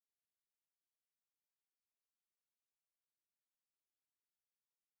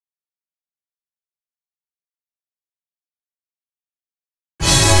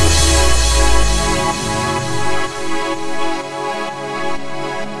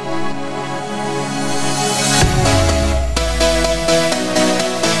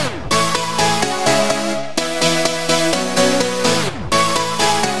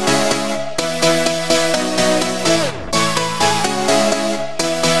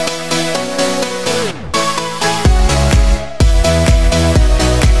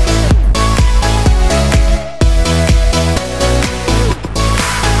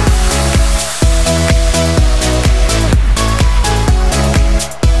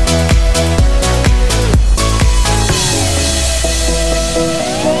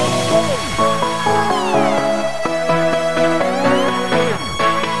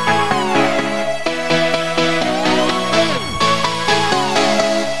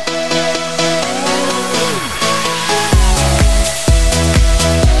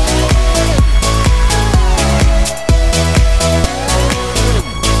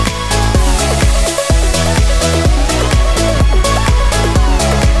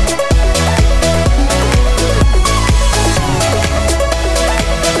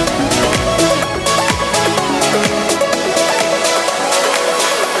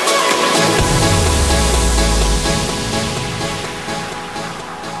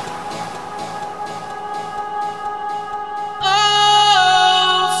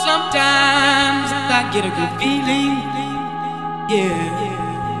get a good feeling, yeah.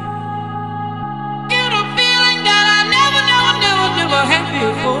 Get a feeling that I never had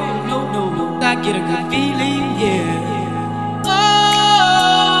before. No, I get a good feeling, yeah.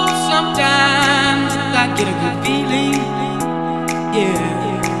 Oh, sometimes I get a good feeling,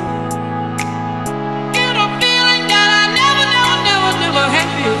 yeah. Get a feeling that I never had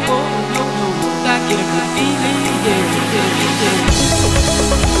before. No, I get a good feeling, yeah.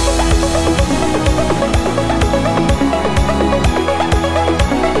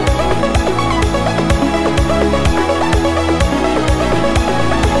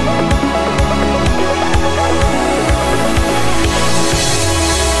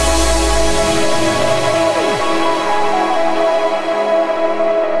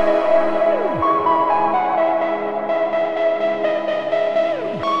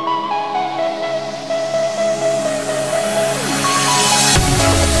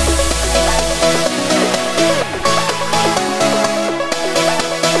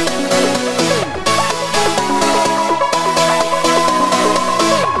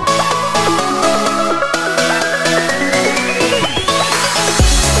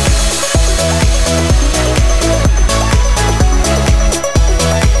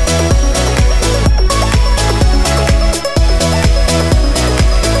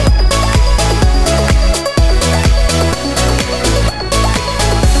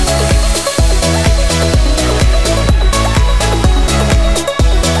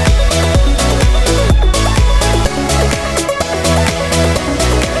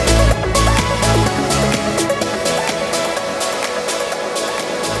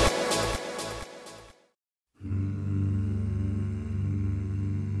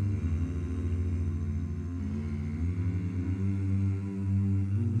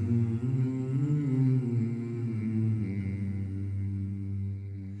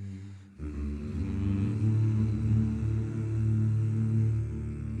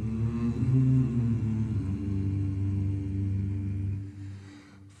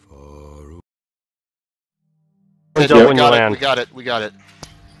 Yeah, we got it.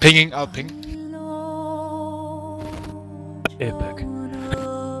 Pinging, I'll ping. Epic.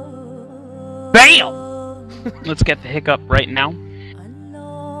 BAM! Let's get the hiccup right now.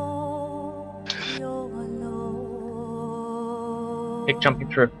 Hick jumping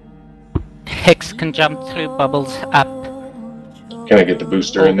through. Hex can jump through, bubbles up. Can I get the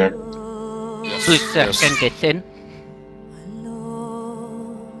booster in there? Yes. Booster can get in.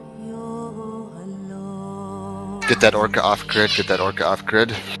 Get that orca off grid,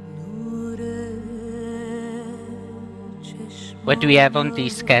 What do we have on the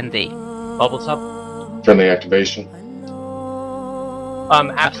Scandi? Bubbles up. Friendly activation.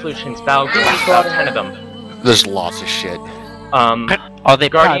 Absolutions, Valgrind, about 10 of them. There's lots of shit. Are they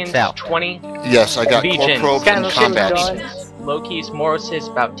Guardians, prides out? 20. Yes, I got core Legion, probes and combat. Loki's, Morris's,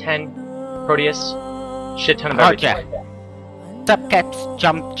 about 10. Proteus, shit ton of everything. Roger. Subcaps,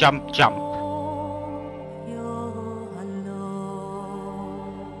 jump.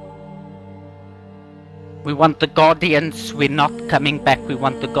 We want the Guardians, we're not coming back, we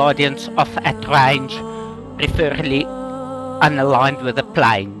want the Guardians off at range, preferably unaligned with the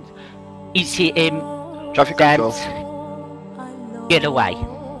plane. ECM, Traffic dance, control. get away.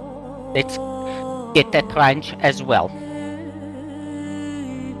 Let's get that range as well.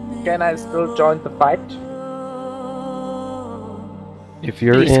 Can I still join the fight? If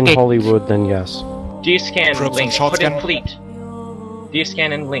you're Please in get- Hollywood, then yes. D-scan, Probes link, and put in shotgun. fleet.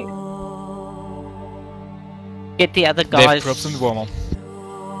 D-scan and link. Get the other They have guys. probes and warmer.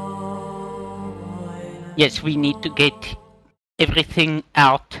 Yes, we need to get everything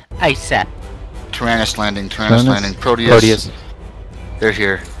out ASAP. Tyrannus landing, Tyrannus. Proteus. They're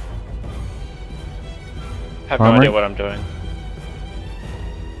here. Have no idea what I'm doing.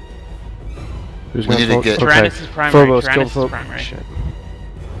 Who's We gonna need to get- Tyrannus is primary, Phobos, Tyrannus kill is primary. Shit.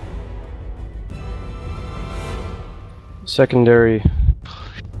 Secondary.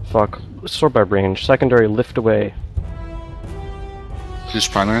 Fuck. Sort by range. Secondary, lift away. Who's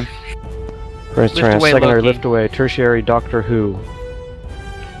primary? Right, Lift away, secondary, Loki. lift away. Tertiary, Doctor Who.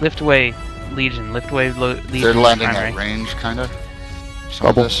 Lift away, Legion. Lift away, Legion. They're landing primary. at range, kinda.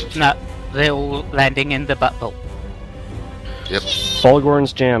 Bubbles. No, they're all landing in the bubble. Yep.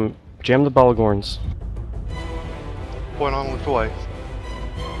 Balgorns jam. Jam the Balgorns. Point on lift away.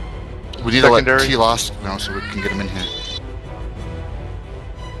 We need to let Secondary. T lost now so we can get him in here.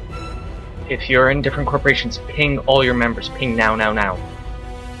 If you're in different corporations, ping all your members. Ping now.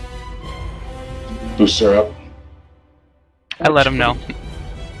 Booster up. I let them know.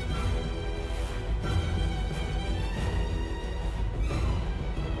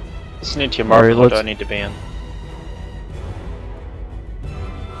 Just need to mark Alright, what I let's- need to be in.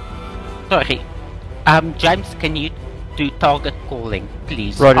 Sorry. James, can you do target calling,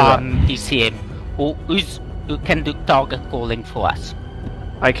 please? Roger that. DCM. Or who can do target calling for us?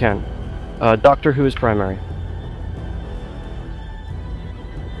 I can. Doctor Who is primary.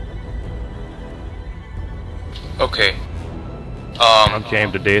 Okay. I'm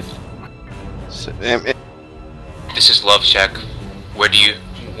jammed to death. This is Love Shack. Where do you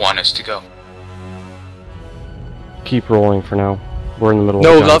want us to go? Keep rolling for now. We're in the middle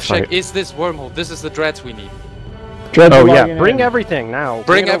No, of a giant Love Shack fight. is this wormhole. This is the dreads we need. Dreads Oh are yeah, logging bring in. everything now.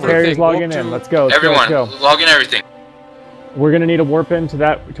 Bring it over. everything. Carrier's logging Warp in. to- Let's go. Let's Everyone, go. Let's go. log in everything. We're gonna need a warp in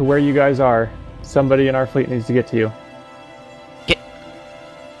to where you guys are. Somebody in our fleet needs to get to you.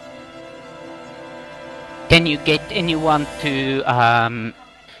 Can you get anyone to our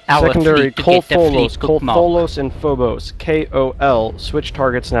Secondary fleet to get the Koltholos, fleet bookmark? Koltholos and Phobos. KOL. Switch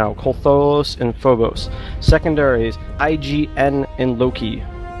targets now. Koltholos and Phobos. Secondaries IGN and Loki.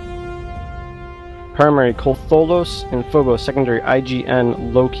 Primary Koltholos and Phobos. Secondary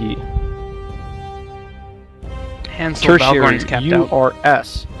IGN Loki. Hansel Tertiary Balgorn's capped out.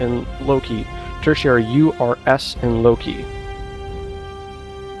 URS and Loki. Tertiary URS and Loki.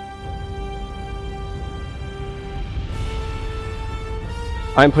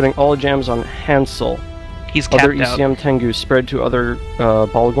 I'm putting all jams on Hansel. He's capped Other out. ECM Tengu spread to other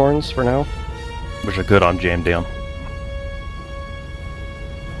Balgorns for now. Which are good on jammed down.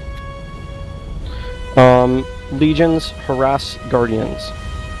 Legions harass Guardians.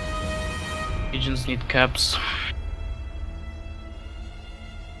 Legions need caps.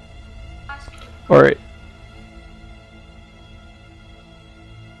 Alright.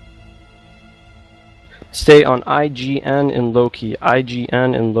 Stay on IGN and Loki.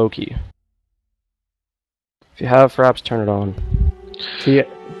 IGN and Loki. If you have fraps, turn it on.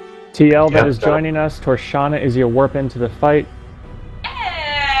 TL that is joining us. Torshana is your warp into the fight.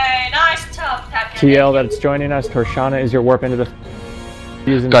 Hey, nice tough tap. TL that's joining us. Torshana is your warp into the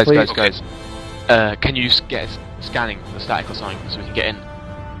using Guys, fleet. guys. Can you get scanning the static or something so we can get in?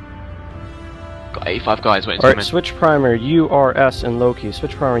 Got 85 guys waiting to come Alright, in. switch primary URS and Loki.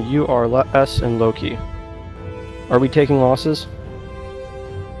 Switch primary URS and Loki. Are we taking losses?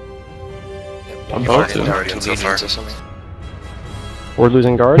 I'm finding Guardians so far. We're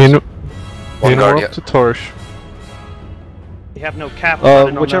losing guards? One Guardian. to Torch. You have no cap.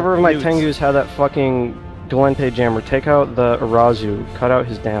 on Whichever the of my newts. Tengus had that fucking Galente jammer, take out the Arazu, cut out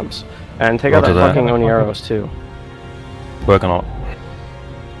his dams, and take out that Roger that. fucking Onieros too. Working on it.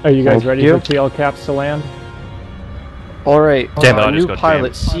 Are you guys Thank ready you. for TL caps to land? Alright, Damn it, I just new got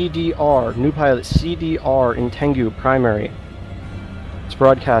pilot CDR, new pilot CDR in Tengu primary. It's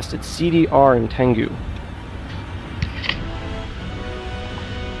broadcasted CDR in Tengu.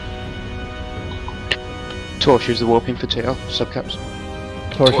 Torch, use the warping for TL, subcaps.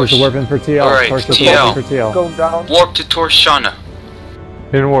 Torch is the warp in for TL. Alright, Torch is the TL. warp in for TL. Going down. Warp to Torshana.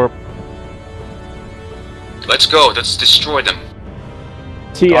 In warp. Let's go, let's destroy them.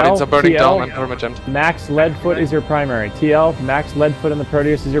 Guardians TL, are burning down. I'm TL, permagent. Max Leadfoot is your primary. TL, Max Leadfoot and the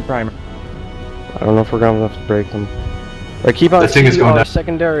Proteus is your primary. I don't know if we're gonna have to break them. Alright, keep on CDR,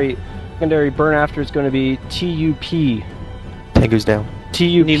 secondary burn after is going to be TUP. Tengu's down.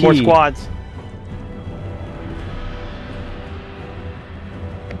 TUP. Need more squads.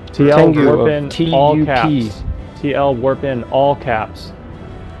 TL Tengu warp of in all TUP. caps. TL warp in all caps.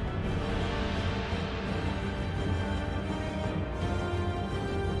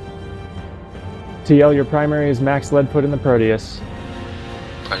 TL, your primary is Max Leadfoot and the Proteus.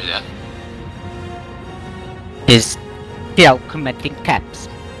 Roger that. Is TL committing caps?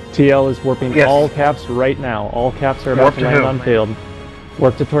 TL is warping all caps right now. All caps are about Warp to to land who? on field.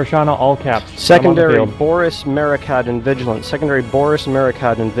 Warp to Torshana, all caps. Come on the Secondary field. Boris Marikad and Vigilant. Secondary Boris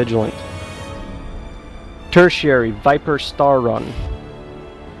Marikad and Vigilant. Tertiary Viper Star Run.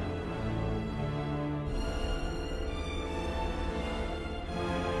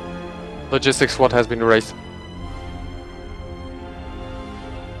 Logistics squad has been erased.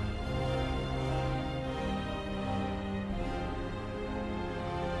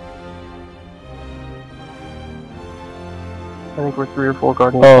 I think we're 3 or 4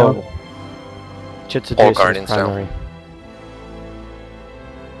 Guardians Oh. down. Chitsa All Jason's Guardians down. primary.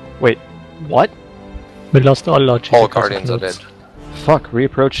 Wait, what? We lost all logic. All Guardians are dead. Fuck,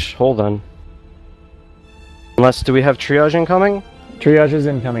 reapproach, hold on. Unless, do we have triage incoming? Triage is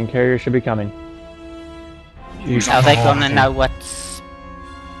incoming. Carrier should be coming. Are they gonna know what's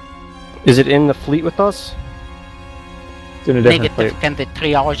Is it in the fleet with us? It's in a different negative? fleet. Can the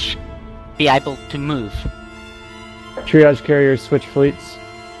triage be able to move? Triage carriers switch fleets.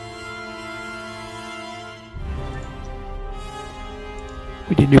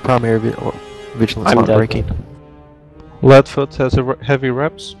 We need new primary vigilance I'm on dead. breaking. Leadfoot has a heavy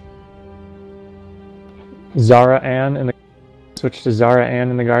reps. Zara Ann in the switch to Zara Ann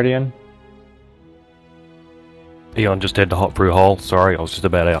in the Guardian. Eon just had to hop through Hall. Sorry, I was just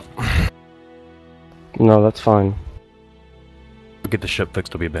about out. No, that's fine. We'll get the ship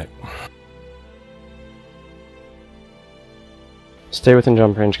fixed, I'll be back. Stay within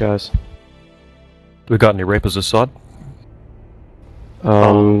jump range, guys. We got any rapers this side?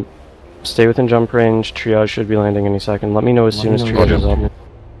 Stay within jump range. Triage should be landing any second. Let me know as soon as triage is up.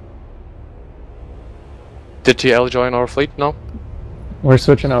 Did TL join our fleet? No? We're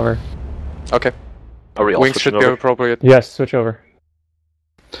switching over. Okay. Are we all Wings should switching be over? appropriate. Yes, switch over.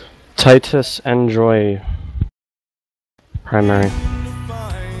 Titus and Joy. Primary.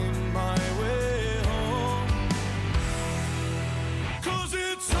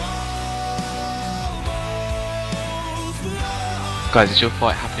 Guys, is your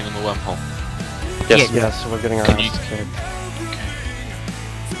fight happening on the wormhole? Yes, yes, we're getting our Can you- asses kicked.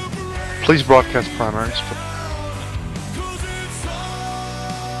 Please broadcast primaries.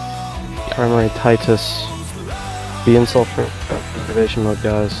 Primary Titus. Be in self-preservation mode,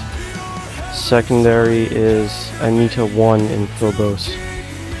 guys. Secondary is Anita 1 in Phobos.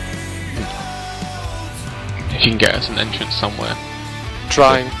 If you can get us an entrance somewhere.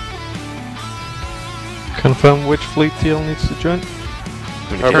 Trying. Confirm which fleet TL needs to join.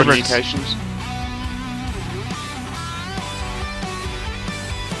 Communications.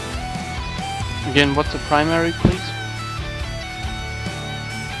 Again, what's the primary, please?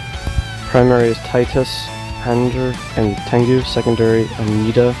 Primary is Titus, Hander, and Tengu. Secondary,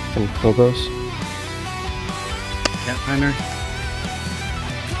 Anita and Phobos. Yeah, primary.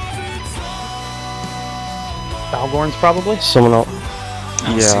 Balgorns probably? Someone else.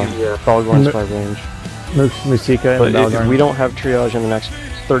 I'll Yeah, Balgorn's by range. Musika But and if Balgorn. we don't have triage in the next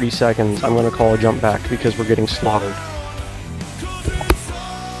 30 seconds, I'm going to call a jump back because we're getting slaughtered.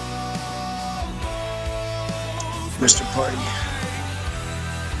 Mr. Party.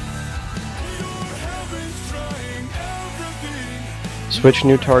 Switch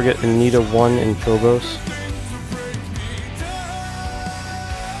new target Anita 1 in Phobos.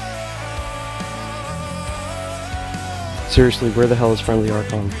 Seriously, where the hell is friendly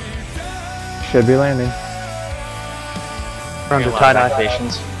Archon? Should be landing. We're under tight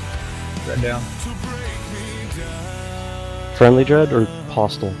activations. Red down. Friendly Dread or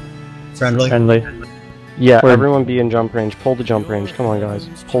hostile? Friendly. Friendly. Yeah, We're- everyone be in jump range. Pull the jump range. Come on, guys.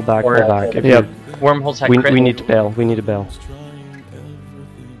 Pull back, pull We're- back. If Yep. Wormholes had we crit. need to bail. We need to bail.